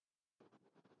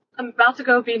I'm about to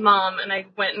go be mom, and I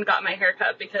went and got my hair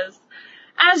cut because,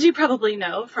 as you probably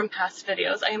know from past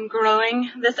videos, I am growing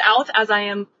this out as I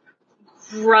am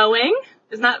growing.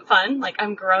 Isn't that fun? Like,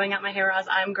 I'm growing out my hair as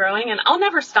I'm growing, and I'll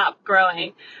never stop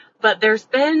growing. But there's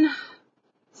been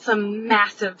some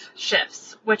massive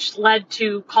shifts, which led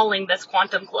to calling this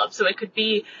Quantum Club. So it could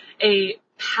be a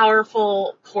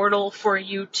powerful portal for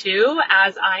you too,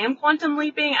 as I am quantum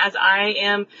leaping, as I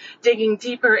am digging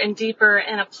deeper and deeper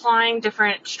and applying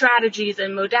different strategies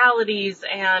and modalities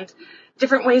and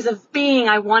different ways of being.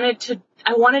 I wanted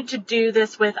to do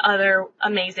this with other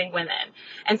amazing women.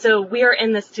 And so we are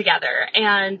in this together.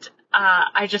 And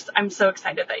I'm so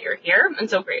excited that you're here and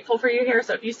so grateful for you here.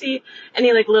 So if you see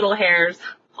any like little hairs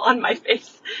on my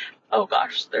face, oh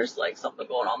gosh, there's like something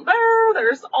going on there.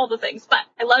 There's all the things, but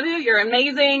I love you. You're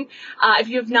amazing. If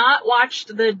you have not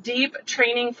watched the deep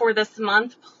training for this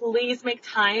month, please make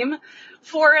time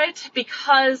for it,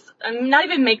 because not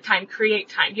even make time, create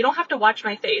time. You don't have to watch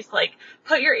my face. Like,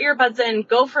 put your earbuds in,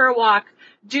 go for a walk,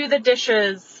 do the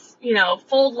dishes,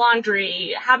 fold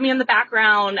laundry, have me in the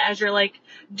background as you're like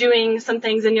doing some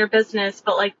things in your business.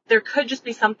 But like, there could just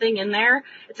be something in there.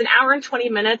 It's an hour and 20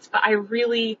 minutes, but I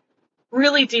really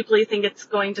deeply think it's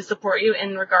going to support you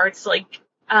in regards to like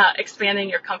expanding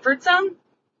your comfort zone.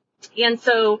 And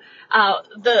so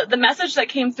the message that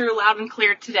came through loud and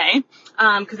clear today,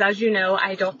 because as you know,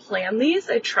 I don't plan these.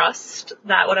 I trust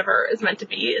that whatever is meant to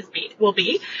be will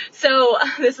be. So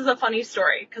this is a funny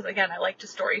story, because again, I like to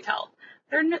story tell.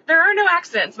 There are no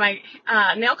accidents. My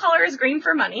nail color is green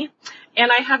for money,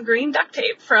 and I have green duct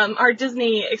tape from our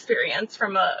Disney experience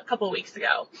from a couple weeks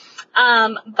ago.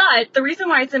 But the reason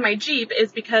why it's in my Jeep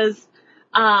is because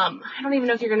I don't even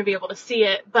know if you're going to be able to see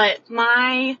it, but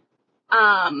my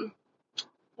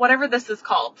whatever this is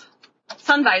called,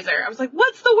 sun visor. I was like,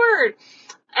 what's the word?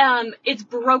 It's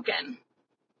broken.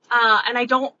 And I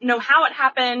don't know how it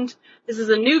happened. This is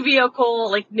a new vehicle,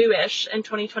 like newish in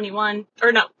 2021,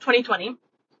 or no, 2020.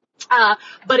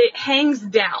 But it hangs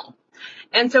down.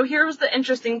 And so here's the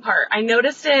interesting part. I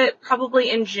noticed it probably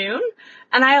in June,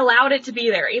 and I allowed it to be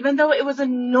there, even though it was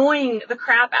annoying the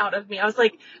crap out of me. I was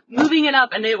like moving it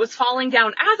up and it was falling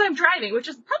down as I'm driving, which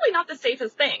is probably not the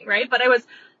safest thing, right? But I was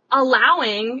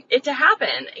allowing it to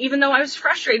happen, even though I was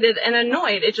frustrated and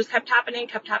annoyed. It just kept happening.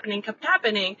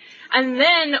 And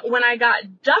then when I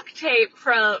got duct tape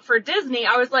for Disney,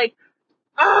 I was like,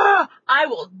 I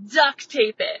will duct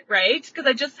tape it, right? Because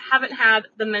I just haven't had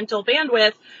the mental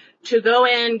bandwidth to go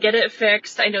in, get it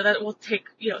fixed. I know that it will take,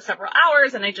 several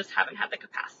hours, and I just haven't had the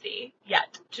capacity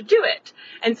yet to do it.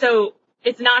 And so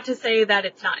it's not to say that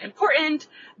it's not important,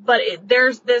 but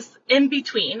there's this in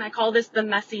between. I call this the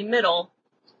messy middle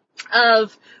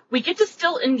of we get to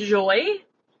still enjoy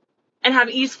and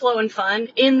have ease, flow, and fun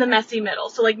in the messy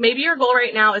middle. So like maybe your goal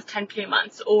right now is 10K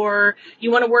months, or you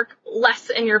want to work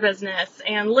less in your business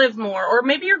and live more, or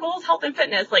maybe your goal is health and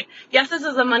fitness. Like, yes, this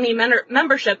is a money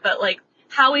membership, but like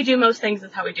how we do most things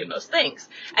is how we do most things.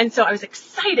 And so I was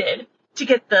excited to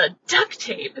get the duct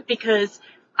tape because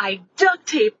I duct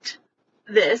taped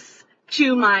this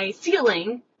to my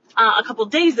ceiling a couple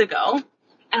days ago.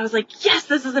 And I was like, yes,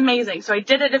 this is amazing. So I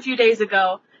did it a few days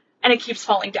ago, and it keeps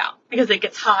falling down because it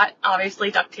gets hot.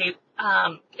 Obviously, duct tape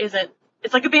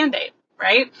it's like a Band-Aid,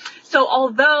 right? So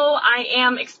although I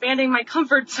am expanding my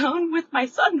comfort zone with my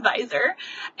sun visor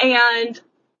and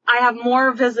I have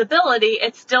more visibility,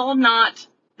 it's still not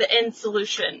the end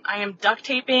solution. I am duct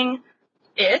taping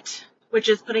it, which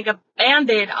is putting a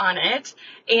Band-Aid on it,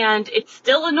 and it's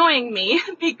still annoying me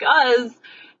because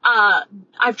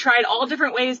I've tried all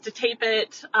different ways to tape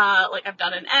it. Like I've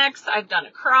done an X, I've done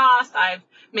a cross, I've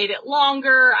made it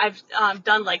longer, I've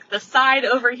done like the side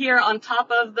over here on top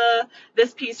of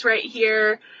this piece right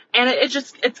here, and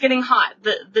it's getting hot.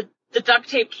 The duct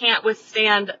tape can't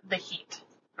withstand the heat,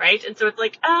 right? And so it's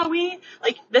like,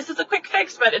 this is a quick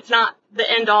fix, but it's not the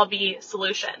end all be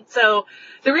solution. So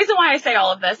the reason why I say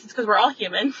all of this is because we're all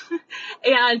human,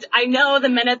 and I know the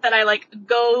minute that I like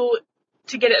go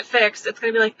to get it fixed, it's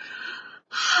going to be like,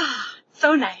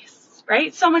 so nice,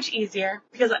 right? So much easier,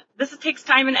 because this takes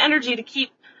time and energy to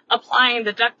keep applying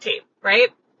the duct tape, right?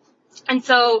 And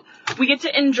so we get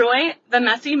to enjoy the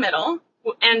messy middle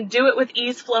and do it with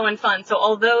ease, flow, and fun. So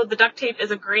although the duct tape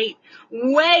is a great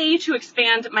way to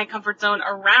expand my comfort zone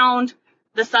around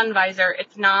the sun visor,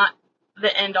 it's not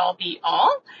the end all be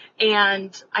all.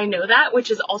 And I know that,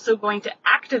 which is also going to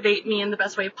activate me in the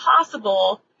best way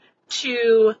possible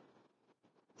to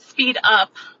speed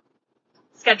up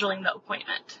scheduling the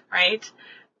appointment, right?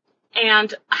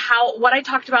 And what I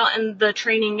talked about in the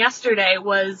training yesterday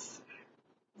was,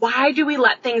 why do we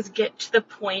let things get to the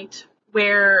point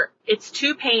where it's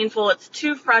too painful, it's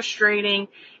too frustrating.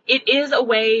 It is a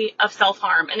way of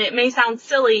self-harm. And it may sound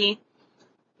silly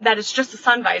that it's just a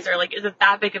sun visor. Like, is it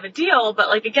that big of a deal? But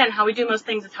like, again, how we do most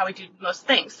things is how we do most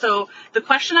things. So the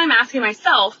question I'm asking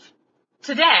myself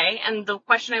today, and the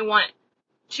question I want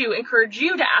to encourage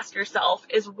you to ask yourself,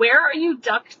 is where are you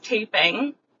duct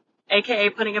taping, aka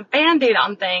putting a Band-Aid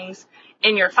on things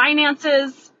in your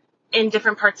finances, in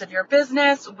different parts of your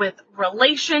business, with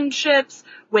relationships,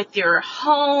 with your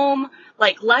home?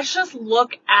 Like, let's just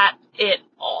look at it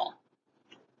all,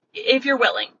 if you're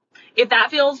willing. If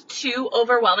that feels too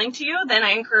overwhelming to you, then I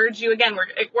encourage you, again,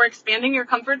 we're expanding your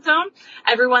comfort zone.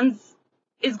 Everyone's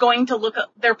is going to look at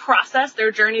their process,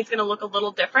 their journey is going to look a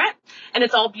little different, and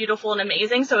it's all beautiful and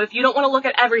amazing. So if you don't want to look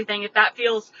at everything, if that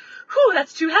feels,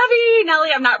 that's too heavy, Nellie,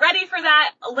 I'm not ready for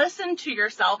that, listen to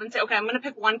yourself and say, okay, I'm going to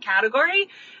pick one category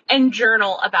and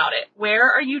journal about it.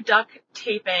 Where are you duct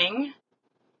taping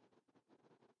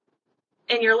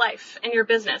in your life, in your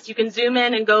business? You can zoom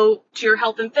in and go to your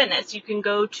health and fitness. You can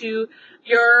go to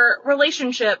your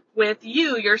relationship with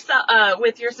yourself,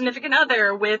 with your significant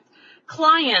other, with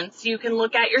clients. You can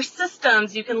look at your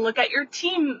systems. You can look at your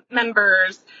team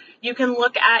members. You can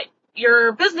look at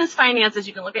your business finances.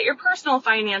 You can look at your personal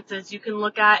finances. You can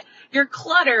look at your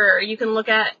clutter. You can look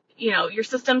at, your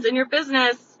systems in your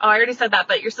business. Oh, I already said that,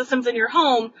 but your systems in your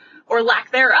home or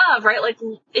lack thereof, right? Like,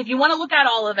 if you want to look at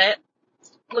all of it,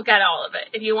 look at all of it.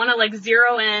 If you want to like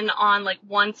zero in on like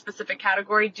one specific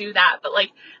category, do that. But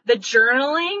like, the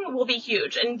journaling will be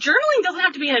huge. And journaling doesn't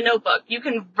have to be in a notebook. You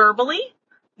can verbally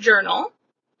journal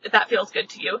if that feels good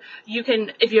to you. You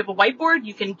can, if you have a whiteboard,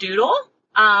 you can doodle.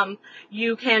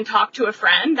 You can talk to a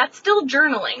friend. That's still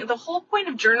journaling. The whole point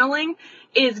of journaling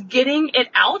is getting it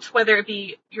out, whether it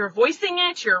be you're voicing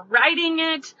it, you're writing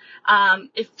it.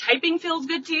 If typing feels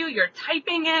good to you, you're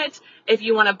typing it. If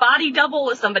you want to body double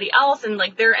with somebody else and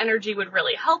like their energy would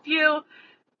really help you.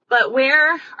 But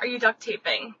where are you duct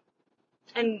taping?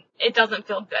 And it doesn't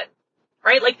feel good,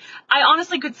 right? Like, I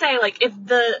honestly could say, like, if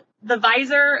the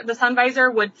sun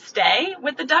visor would stay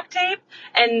with the duct tape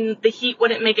and the heat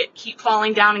wouldn't make it keep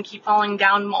falling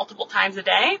down multiple times a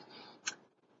day,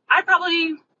 I'd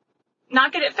probably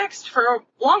not get it fixed for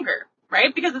longer,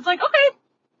 right? Because it's like,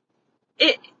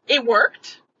 okay, it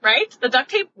worked, right? The duct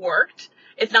tape worked.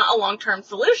 It's not a long-term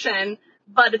solution,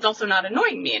 but it's also not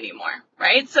annoying me anymore,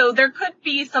 right? So there could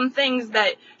be some things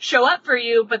that show up for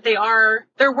you, but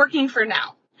they're working for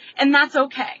now. And that's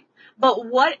okay. But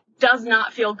what does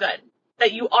not feel good?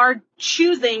 That you are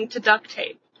choosing to duct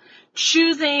tape,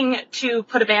 choosing to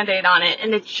put a Band-Aid on it,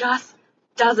 and it just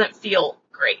doesn't feel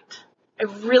great.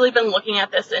 I've really been looking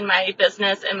at this in my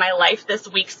business and my life this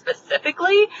week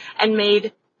specifically and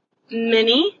made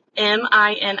mini,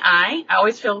 M-I-N-I. I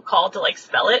always feel called to like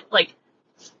spell it, like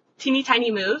teeny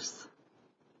tiny moves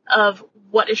of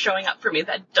what is showing up for me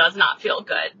that does not feel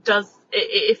good.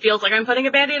 It feels like I'm putting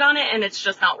a Band-Aid on it and it's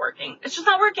just not working. It's just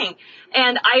not working.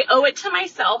 And I owe it to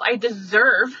myself. I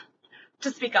deserve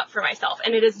to speak up for myself.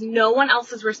 And it is no one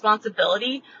else's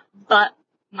responsibility but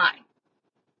mine.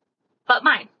 But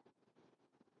mine.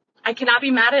 I cannot be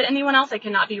mad at anyone else. I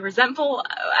cannot be resentful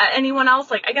at anyone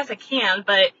else. Like, I guess I can,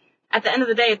 but at the end of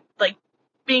the day, like,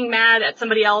 being mad at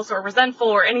somebody else or resentful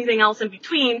or anything else in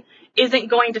between isn't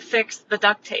going to fix the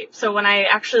duct tape. So when I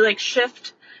actually like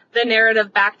shift the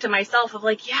narrative back to myself of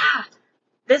like, yeah,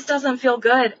 this doesn't feel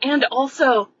good. And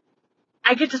also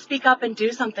I get to speak up and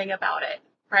do something about it.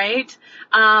 Right.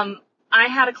 I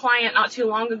had a client not too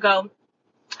long ago.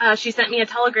 She sent me a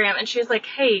telegram and she was like,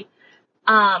 hey,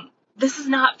 this is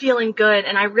not feeling good.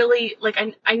 And I really like,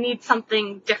 I need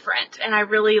something different. And I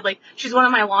really like, she's one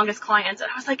of my longest clients.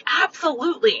 And I was like,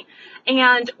 absolutely.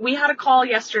 And we had a call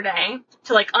yesterday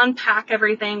to like unpack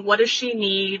everything. What does she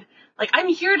need? Like, I'm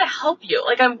here to help you.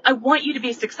 Like, I want you to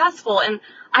be successful. And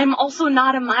I'm also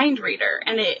not a mind reader.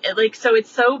 And so it's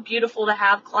so beautiful to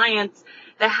have clients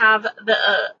that have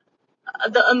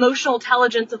the emotional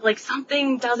intelligence of like,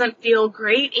 something doesn't feel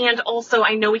great. And also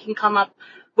I know we can come up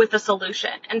with a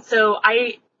solution. And so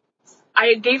I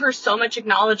gave her so much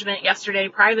acknowledgement yesterday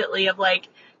privately of like,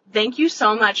 thank you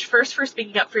so much first for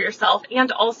speaking up for yourself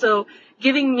and also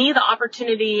giving me the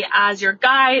opportunity as your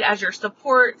guide, as your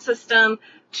support system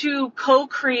to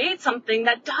co-create something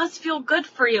that does feel good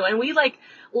for you. And we like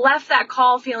left that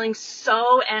call feeling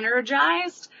so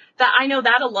energized that I know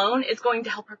that alone is going to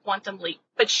help her quantum leap.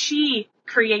 But she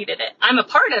created it. I'm a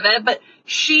part of it, but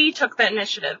she took the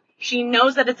initiative. She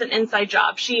knows that it's an inside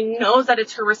job. She knows that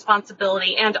it's her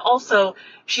responsibility. And also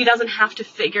she doesn't have to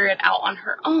figure it out on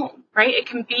her own, right? It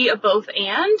can be a both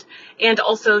and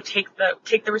also take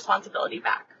the responsibility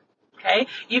back. Okay.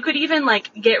 You could even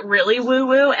like get really woo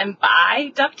woo and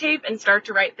buy duct tape and start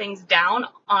to write things down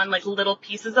on like little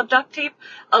pieces of duct tape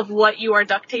of what you are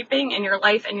duct taping in your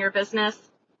life and your business.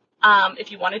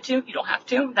 If you wanted to, you don't have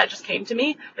to. That just came to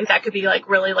me. Like that could be like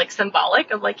really like symbolic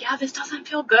of like, yeah, this doesn't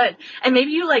feel good. And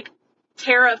maybe you like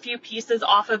tear a few pieces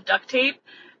off of duct tape,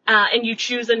 and you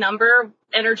choose a number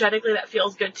energetically that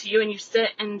feels good to you and you sit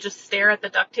and just stare at the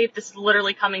duct tape. This is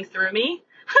literally coming through me.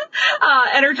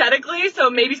 Energetically. So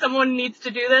maybe someone needs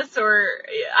to do this, or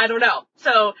I don't know.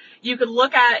 So you could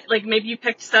look at, like, maybe you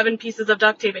picked 7 pieces of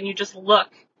duct tape and you just look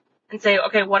and say,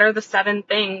 okay, what are the 7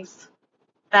 things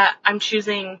that I'm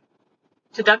choosing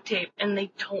to duct tape and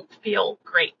they don't feel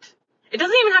great? It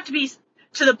doesn't even have to be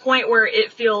to the point where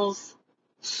it feels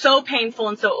so painful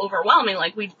and so overwhelming.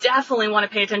 Like, we definitely want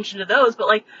to pay attention to those, but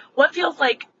like, what feels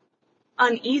like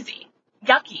uneasy,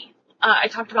 yucky? I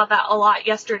talked about that a lot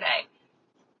yesterday.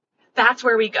 That's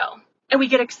where we go. And we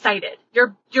get excited.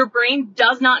 Your brain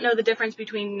does not know the difference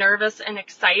between nervous and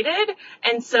excited.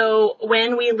 And so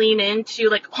when we lean into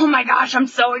like, oh my gosh, I'm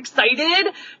so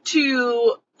excited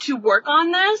to work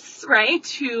on this,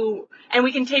 right? And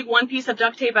we can take one piece of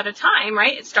duct tape at a time,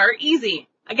 right? Start easy.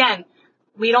 Again,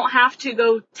 we don't have to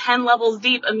go 10 levels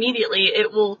deep immediately.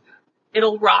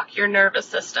 It'll rock your nervous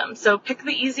system. So pick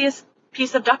the easiest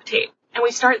piece of duct tape and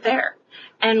we start there.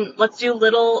 And let's do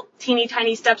little teeny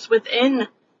tiny steps within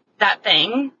that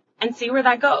thing and see where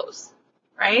that goes,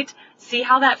 right? See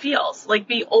how that feels. Like,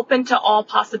 be open to all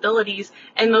possibilities.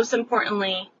 And most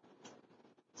importantly,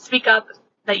 speak up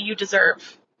that you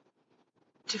deserve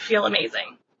to feel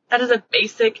amazing. That is a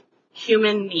basic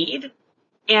human need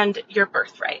and your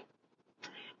birthright.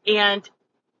 And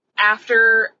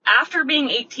after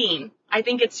being 18, I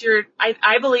think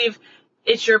I believe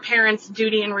it's your parents'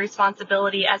 duty and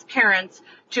responsibility as parents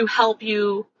to help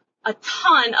you a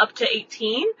ton up to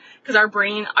 18, because our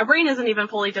brain isn't even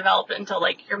fully developed until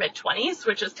like your mid-20s,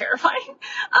 which is terrifying,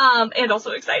 and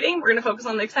also exciting. We're going to focus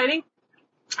on the exciting.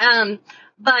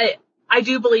 But I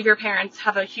do believe your parents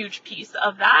have a huge piece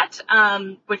of that,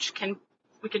 which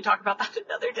we can talk about that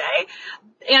another day.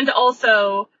 And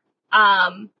also,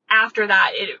 after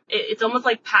that, it's almost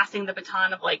like passing the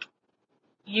baton of like,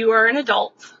 you are an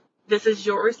adult. This is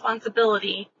your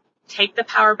responsibility. Take the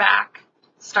power back.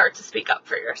 Start to speak up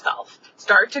for yourself.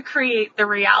 Start to create the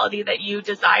reality that you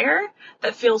desire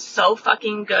that feels so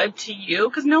fucking good to you,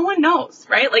 because no one knows,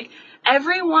 right? Like,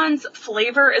 everyone's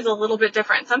flavor is a little bit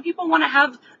different. Some people want to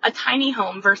have a tiny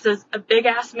home versus a big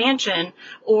ass mansion,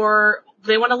 or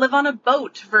they want to live on a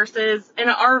boat versus an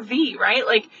RV, right?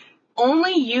 Like,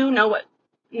 only you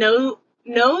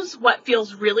knows what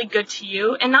feels really good to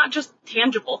you, and not just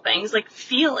tangible things, like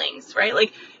feelings, right?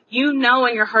 Like, you know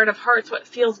in your heart of hearts what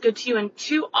feels good to you, and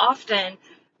too often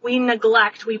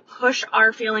we push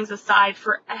our feelings aside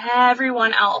for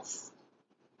everyone else.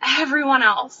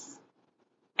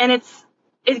 And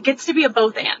it gets to be a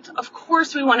both and. Of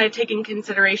course we want to take in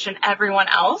consideration everyone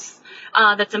else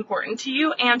that's important to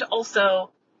you, and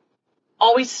also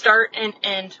always start and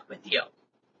end with you.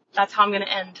 That's how I'm going to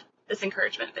end this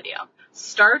encouragement video.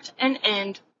 Start and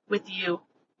end with you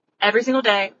every single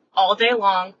day, all day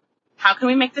long. How can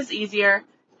we make this easier?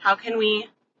 How can we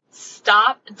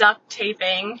stop duct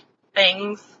taping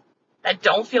things that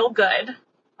don't feel good,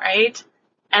 right?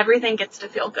 Everything gets to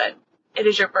feel good. It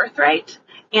is your birthright,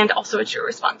 and also it's your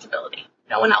responsibility.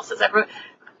 No one else's.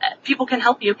 People can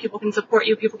help you, people can support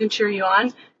you, people can cheer you on.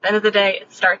 At the end of the day,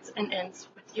 it starts and ends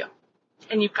with you.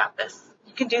 And you've got this.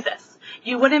 You can do this.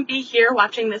 You wouldn't be here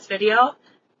watching this video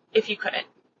if you couldn't.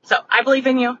 So I believe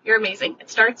in you. You're amazing. It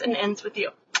starts and ends with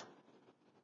you.